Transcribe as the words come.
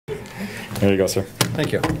There you go, sir.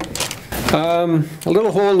 Thank you. A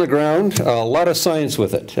little hole in the ground, a lot of science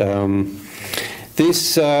with it.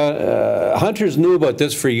 These hunters knew about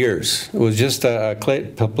this for years. It was just a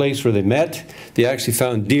place where they met. They actually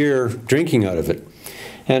found deer drinking out of it.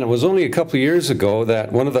 And it was only a couple of years ago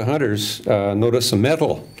that one of the hunters noticed some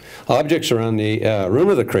metal objects around the rim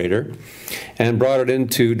of the crater and brought it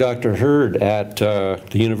into Dr. Hurd at the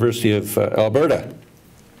University of Alberta.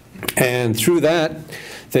 And through that,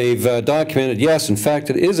 they've documented, yes, in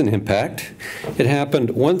fact, it is an impact. It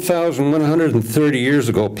happened 1,130 years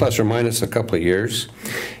ago, plus or minus a couple of years.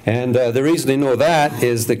 And the reason they know that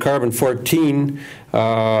is the carbon-14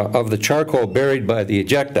 of the charcoal buried by the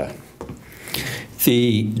ejecta.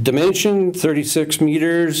 The dimension, 36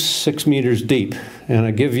 meters, 6 meters deep. And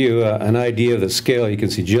I give you an idea of the scale. You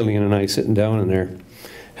can see Jillian and I sitting down in there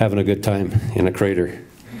having a good time in a crater.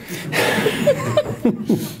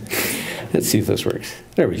 Let's see if this works.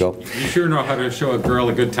 There we go. You sure know how to show a girl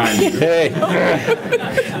a good time. Hey,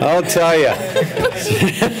 I'll tell you.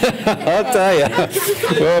 I'll tell you.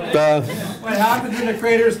 What happens in the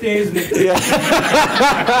crater stays in the crater. Yeah.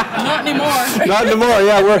 Not anymore. Not anymore,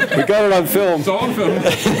 yeah, we got it on film. It's on film.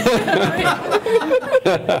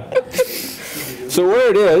 So where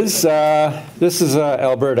it is, this is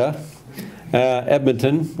Alberta,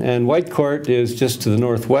 Edmonton, and Whitecourt is just to the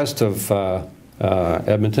northwest of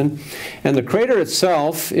Edmonton. And the crater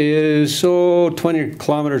itself is 20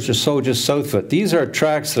 kilometers or so just south of it. These are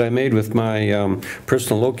tracks that I made with my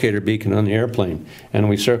personal locator beacon on the airplane. And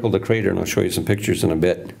we circled the crater, and I'll show you some pictures in a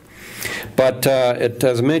bit. But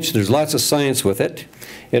as I mentioned, there's lots of science with it.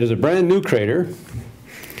 It is a brand new crater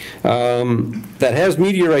that has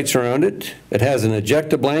meteorites around it. It has an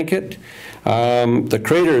ejecta blanket. The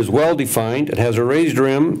crater is well defined. It has a raised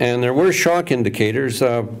rim, and there were shock indicators,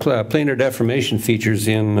 planar deformation features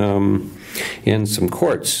in some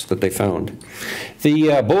quartz that they found. The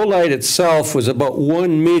bolide itself was about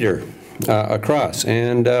 1 meter across,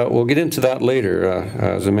 and we'll get into that later.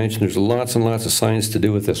 As I mentioned, there's lots and lots of science to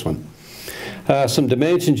do with this one. Some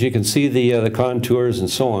dimensions, you can see the contours and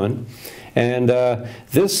so on. And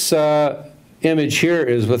this image here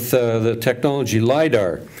is with the technology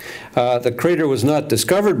LiDAR. The crater was not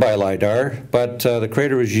discovered by LiDAR, but the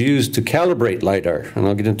crater was used to calibrate LiDAR, and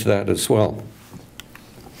I'll get into that as well.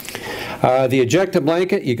 The ejecta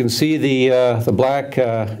blanket, you can see the black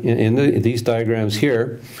in these diagrams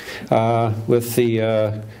here with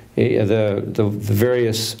the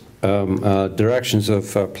various directions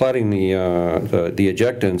of plotting the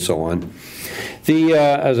ejecta and so on.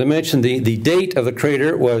 As I mentioned, the date of the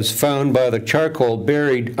crater was found by the charcoal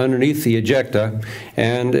buried underneath the ejecta,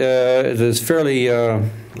 and it is fairly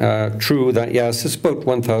true that, yes, it's about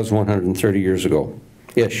 1,130 years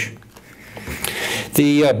ago-ish.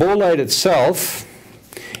 The bolide itself,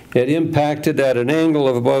 it impacted at an angle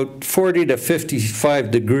of about 40 to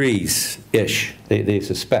 55 degrees-ish, they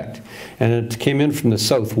suspect, and it came in from the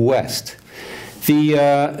southwest.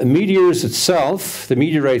 The meteorites itself that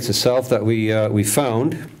we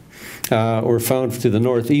found were found to the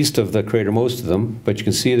northeast of the crater, most of them, but you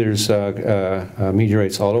can see there's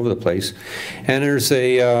meteorites all over the place. And there's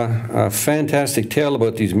a fantastic tale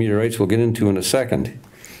about these meteorites we'll get into in a second.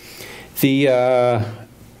 The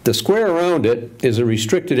square around it is a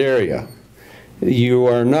restricted area. You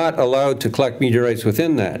are not allowed to collect meteorites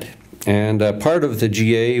within that. And part of the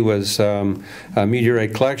GA was a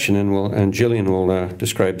meteorite collection, and Jillian will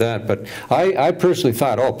describe that. But I personally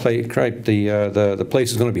thought, oh, the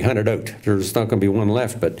place is going to be hunted out. There's not going to be one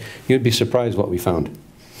left, but you'd be surprised what we found.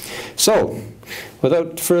 So,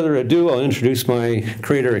 without further ado, I'll introduce my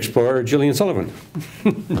crater explorer, Jillian Sullivan.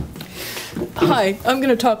 Hi, I'm going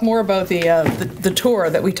to talk more about the tour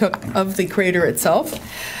that we took of the crater itself.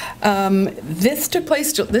 This took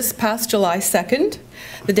place this past July 2nd,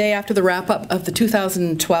 the day after the wrap-up of the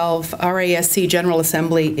 2012 RASC General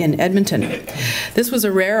Assembly in Edmonton. This was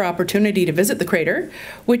a rare opportunity to visit the crater,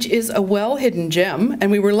 which is a well-hidden gem,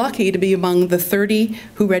 and we were lucky to be among the 30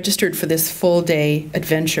 who registered for this full-day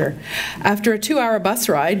adventure. After a 2-hour bus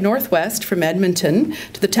ride northwest from Edmonton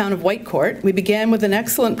to the town of Whitecourt, we began with an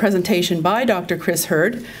excellent presentation by Dr. Chris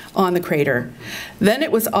Hurd on the crater. Then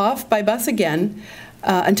it was off by bus again,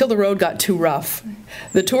 until the road got too rough.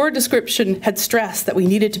 The tour description had stressed that we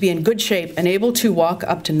needed to be in good shape and able to walk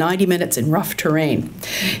up to 90 minutes in rough terrain.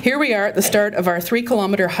 Here we are at the start of our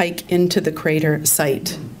 3-kilometer hike into the crater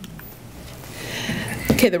site.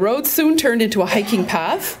 Okay, the road soon turned into a hiking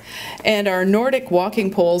path, and our Nordic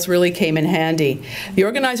walking poles really came in handy. The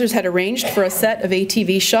organizers had arranged for a set of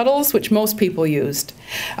ATV shuttles, which most people used.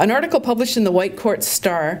 An article published in the Whitecourt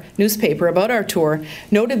Star newspaper about our tour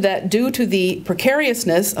noted that due to the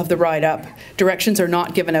precariousness of the ride up, directions are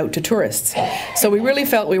not given out to tourists. So we really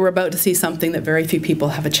felt we were about to see something that very few people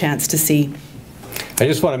have a chance to see. I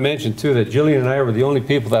just want to mention, too, that Jillian and I were the only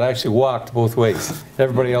people that actually walked both ways.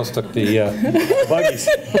 Everybody else took the buggies.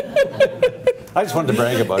 I just wanted to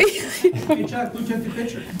brag about it. Hey Chuck, who took the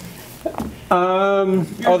picture? Oh,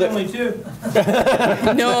 You're only two.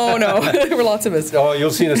 No, there were lots of us. Oh, you'll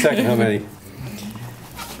see in a second how many.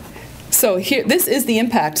 So here, this is the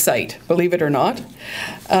impact site, believe it or not.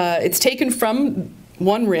 It's taken from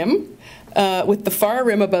one rim, with the far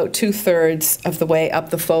rim about 2/3 of the way up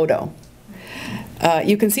the photo.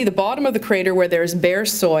 You can see the bottom of the crater where there's bare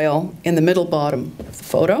soil in the middle bottom of the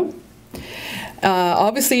photo.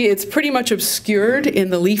 Obviously, it's pretty much obscured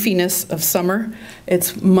in the leafiness of summer.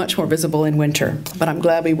 It's much more visible in winter, but I'm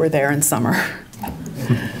glad we were there in summer.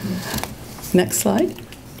 Next slide.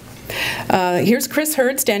 Here's Chris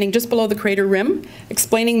Hurd standing just below the crater rim,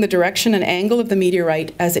 explaining the direction and angle of the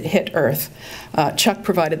meteorite as it hit Earth. Chuck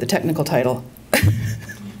provided the technical title.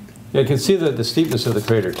 Yeah, you can see the steepness of the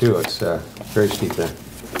crater, too. It's very steep there.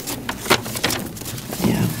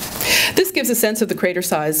 Yeah. This gives a sense of the crater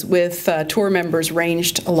size with tour members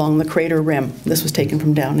ranged along the crater rim. This was taken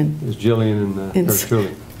from down It was Jillian and her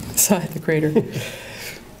truly. inside the crater.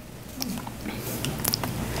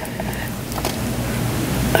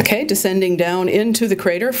 Okay, descending down into the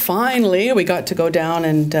crater. Finally, we got to go down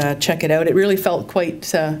and check it out. It really felt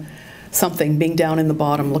quite something being down in the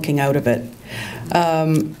bottom, looking out of it.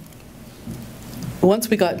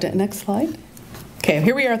 Once we got, next slide. Okay,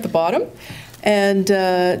 here we are at the bottom, and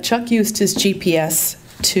Chuck used his GPS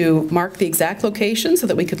to mark the exact location so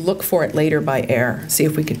that we could look for it later by air, see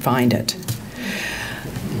if we could find it.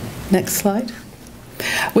 Next slide.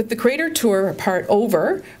 With the crater tour part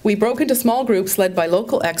over, we broke into small groups led by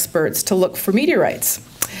local experts to look for meteorites.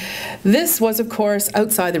 This was, of course,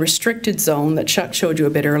 outside the restricted zone that Chuck showed you a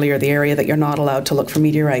bit earlier, the area that you're not allowed to look for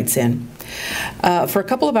meteorites in. For a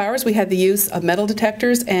couple of hours, we had the use of metal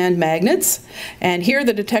detectors and magnets, and here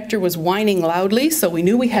the detector was whining loudly, so we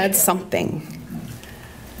knew we had something.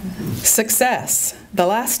 Success. The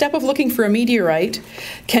last step of looking for a meteorite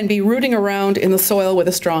can be rooting around in the soil with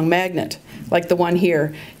a strong magnet, like the one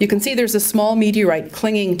here. You can see there's a small meteorite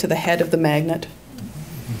clinging to the head of the magnet.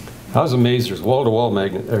 I was amazed. There's wall-to-wall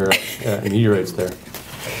meteorites there.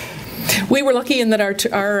 We were lucky in that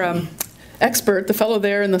our expert, the fellow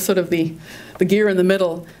there in the sort of the gear in the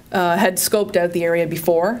middle, had scoped out the area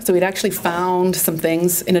before, so we'd actually found some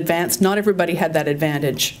things in advance. Not everybody had that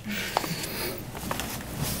advantage.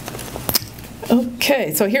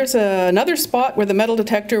 Okay, so here's another spot where the metal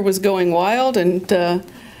detector was going wild, and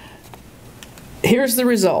here's the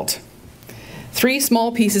result. 3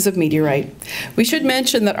 small pieces of meteorite. We should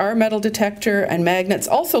mention that our metal detector and magnets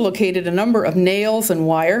also located a number of nails and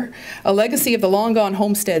wire, a legacy of the long-gone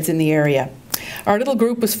homesteads in the area. Our little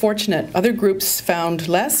group was fortunate. Other groups found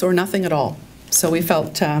less or nothing at all. So we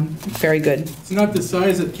felt very good. It's not the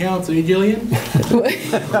size that counts, eh, Jillian?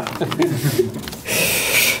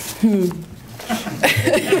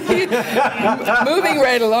 Moving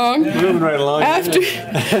right along. Moving right along.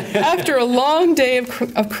 After a long day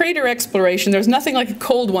of crater exploration, there was nothing like a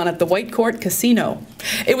cold one at the Whitecourt Casino.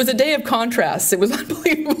 It was a day of contrasts. It was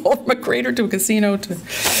unbelievable, from a crater to a casino to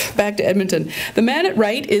back to Edmonton. The man at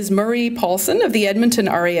right is Murray Paulson of the Edmonton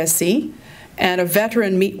RASC, and a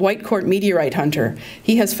veteran Whitecourt meteorite hunter.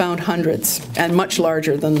 He has found hundreds, and much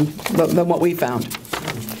larger than what we found.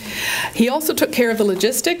 He also took care of the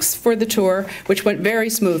logistics for the tour, which went very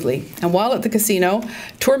smoothly. And while at the casino,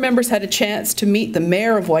 tour members had a chance to meet the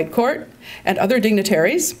mayor of Whitecourt and other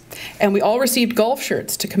dignitaries, and we all received golf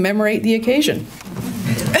shirts to commemorate the occasion.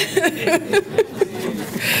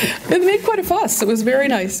 They made quite a fuss. It was very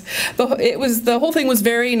nice. The whole thing was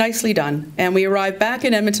very nicely done, and we arrived back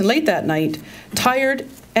in Edmonton late that night, tired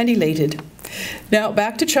and elated. Now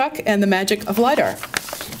back to Chuck and the magic of LiDAR.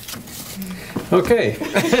 Okay.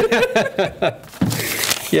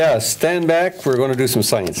 Yeah, stand back. We're going to do some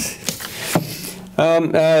science.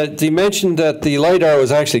 You mentioned that the LiDAR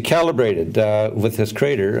was actually calibrated with this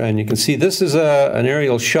crater, and you can see this is an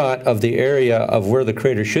aerial shot of the area of where the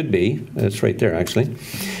crater should be. It's right there, actually.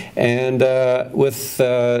 And with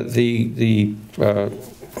the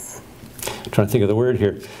trying to think of the word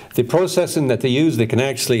here. The processing that they use, they can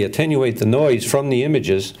actually attenuate the noise from the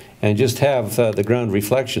images and just have the ground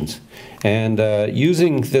reflections. And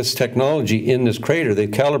using this technology in this crater,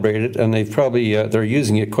 they've calibrated, and they've probably they're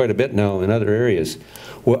using it quite a bit now in other areas.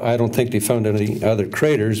 Well, I don't think they found any other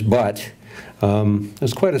craters, but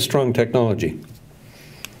it's quite a strong technology.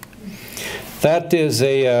 That is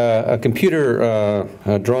a computer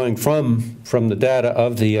drawing from the data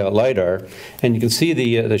of the LiDAR, and you can see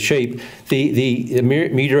the shape. The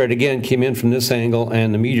meteorite again came in from this angle,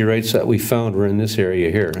 and the meteorites that we found were in this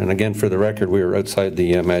area here. And again, for the record, we were outside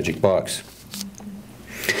the magic box.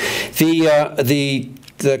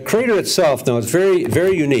 The crater itself, now, is very,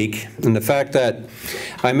 very unique in the fact that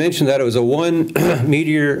I mentioned that it was a 1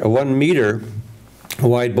 meter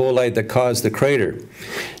wide bolide that caused the crater.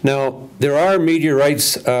 Now, there are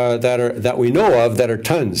meteorites that we know of that are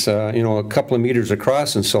tons, you know, a couple of meters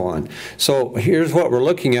across and so on. So here's what we're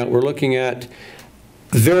looking at. We're looking at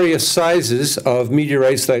various sizes of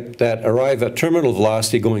meteorites that arrive at terminal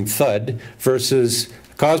velocity going thud versus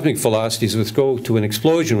cosmic velocities which go to an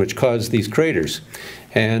explosion which cause these craters.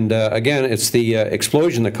 And again, it's the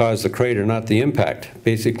explosion that caused the crater, not the impact.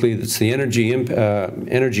 Basically, it's the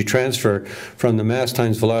energy transfer from the mass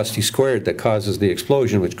times velocity squared that causes the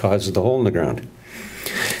explosion, which causes the hole in the ground.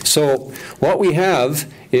 So what we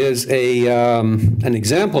have is an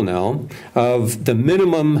example now of the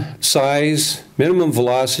minimum size, minimum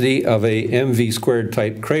velocity of a MV squared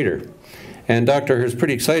type crater. And Dr. Herr's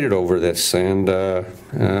pretty excited over this, and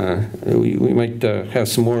we might have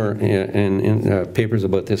some more in papers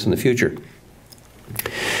about this in the future.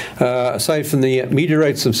 Aside from the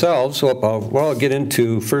meteorites themselves, I'll get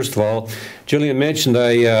into, first of all, Julian mentioned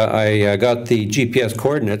I got the GPS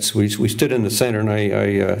coordinates. We stood in the center, and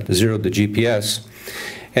I zeroed the GPS,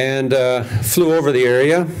 and flew over the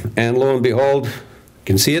area, and lo and behold, you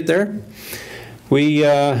can see it there?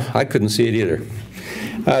 I couldn't see it either.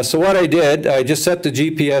 So what I did, I just set the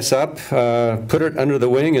GPS up, put it under the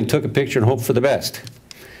wing, and took a picture and hoped for the best.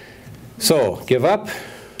 So, give up.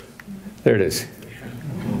 There it is.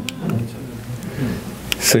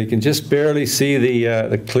 So you can just barely see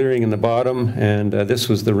the clearing in the bottom, and this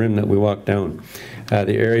was the rim that we walked down.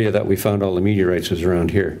 The area that we found all the meteorites was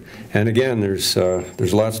around here. And again, there's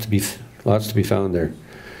lots to be found there.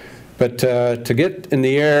 But to get in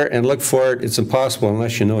the air and look for it, it's impossible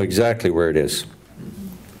unless you know exactly where it is.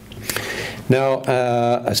 Now,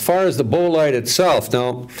 as far as the bolide itself,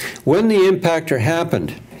 now, when the impactor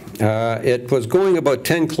happened, it was going about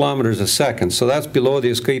 10 kilometers a second, so that's below the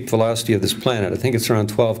escape velocity of this planet. I think it's around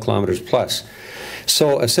 12 kilometers plus.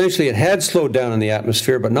 So essentially, it had slowed down in the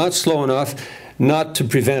atmosphere, but not slow enough not to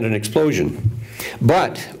prevent an explosion.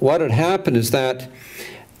 But what had happened is that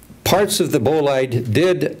parts of the bolide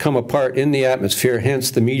did come apart in the atmosphere,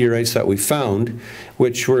 hence the meteorites that we found,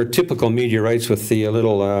 which were typical meteorites with the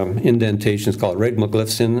little indentations called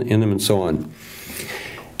regmaglyphs in them and so on.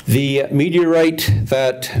 The meteorite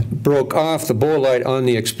that broke off the bolide on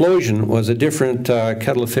the explosion was a different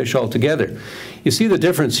kettle of fish altogether. You see the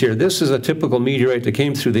difference here. This is a typical meteorite that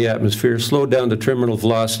came through the atmosphere, slowed down to terminal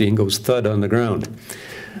velocity, and goes thud on the ground.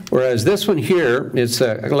 Whereas this one here, it's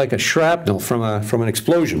like a shrapnel from an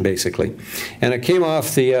explosion, basically. And it came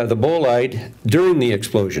off the bolide during the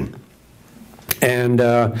explosion. And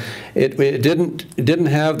it didn't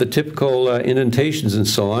have the typical indentations and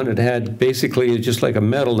so on. It had basically just like a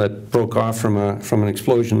metal that broke off from an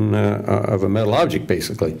explosion of a metal object,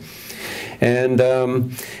 basically. And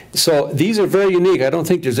so these are very unique. I don't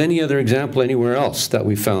think there's any other example anywhere else that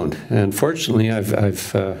we found. And fortunately,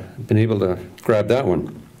 I've been able to grab that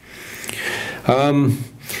one.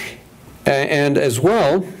 And as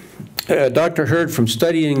well, Dr. Herr, from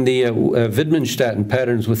studying the Widmanstätten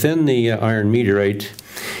patterns within the iron meteorite,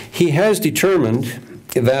 he has determined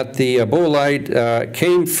that the bolide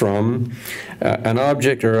came from an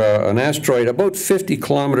object or an asteroid about 50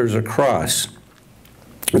 kilometers across.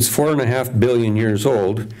 It's 4.5 billion years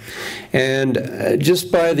old, and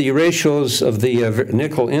just by the ratios of the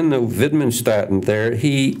nickel in the Widmanstätten there,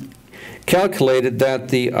 he calculated that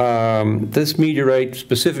this meteorite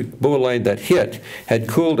specific bolide that hit had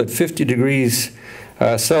cooled at 50 degrees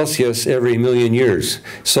Celsius every million years.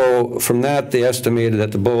 So from that, they estimated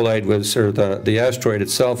that the bolide was, or the asteroid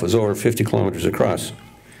itself was over 50 kilometers across.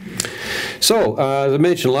 So, as I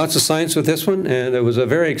mentioned, lots of science with this one, and it was a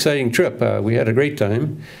very exciting trip. We had a great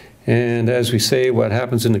time, and as we say, what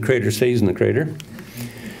happens in the crater stays in the crater.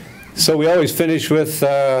 So we always finish with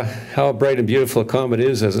how bright and beautiful a comet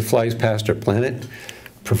is as it flies past our planet,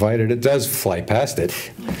 provided it does fly past it.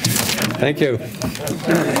 Thank you.